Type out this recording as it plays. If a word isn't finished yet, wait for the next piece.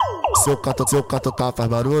Seu catucar faz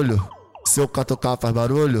barulho. Seu catucar faz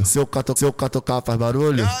barulho. Seu catucar faz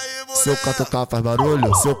barulho. Seu catucar faz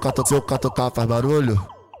barulho. Seu catucar faz barulho.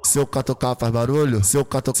 Seu catucar faz barulho. Seu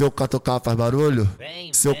catucar faz barulho.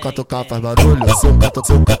 Seu catucar faz barulho.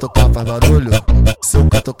 Seu catucar faz barulho. Seu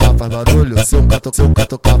catucar faz barulho. Seu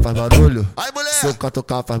catucar faz barulho. Seu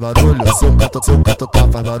catucar faz barulho. Seu catucar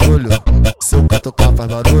faz barulho. Seu catucar faz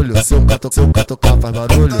barulho. Seu catucar faz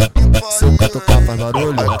barulho. Seu catucar faz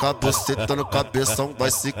barulho. Vai com a buceta no cabeção,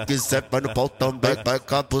 vai se quiser, vai no pau também. Vai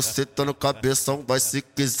com a buceta no cabeção, vai se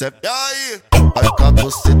quiser. E aí? Vai com a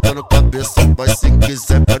buceta no cabeção, vai se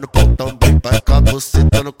quiser, vai no pau também. Vai com a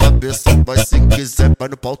buceta no cabeção, vai se quiser, vai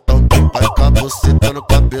no pau também. Vai com a buceta no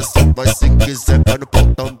cabeção, vai se quiser, vai no pau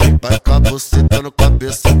também. Vai com a buceta no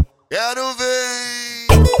cabeção. Quero ver.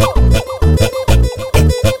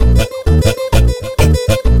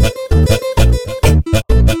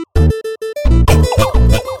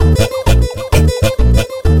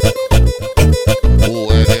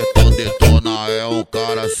 O Everton Detona é um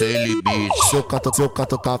cara sem limite. Seu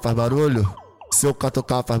catucar faz barulho. Seu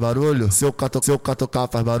catucar faz barulho. Seu catucar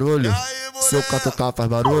faz barulho. Seu catucar faz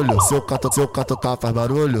barulho. Seu catucar faz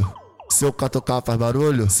barulho. Seu catucar faz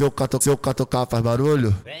barulho. Seu catucar faz barulho.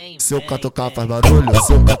 Seu catucar faz barulho.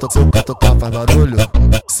 Seu catucar faz barulho.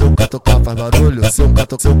 Seu catucar faz barulho. Seu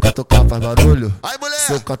catucar faz barulho.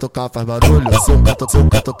 Seu catucar faz barulho.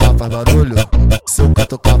 Seu catucar faz barulho. Seu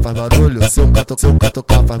catucar faz barulho. Seu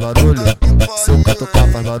catucar faz barulho. Seu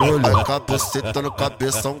catucar faz barulho. Vai com a buceta no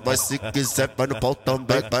cabeção, vai se quiser, vai no pau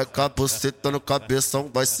também. Vai com a buceta no cabeção,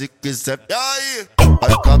 vai se quiser. E aí?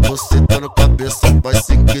 Vai com a buceta no cabeção, vai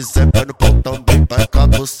se quiser, vai no pau também. Vai com a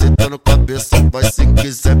buceta no cabeção, vai se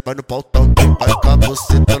quiser, vai no pau também. Vai com a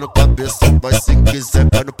buceta no cabeção, vai se quiser,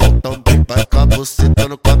 vai no pau também. Vai com a buceta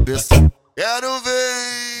no cabeção. Quero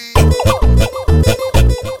ver.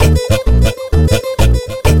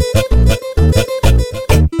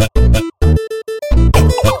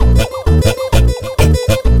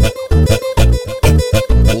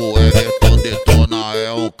 O Everton Detona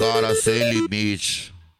é um cara sem limite.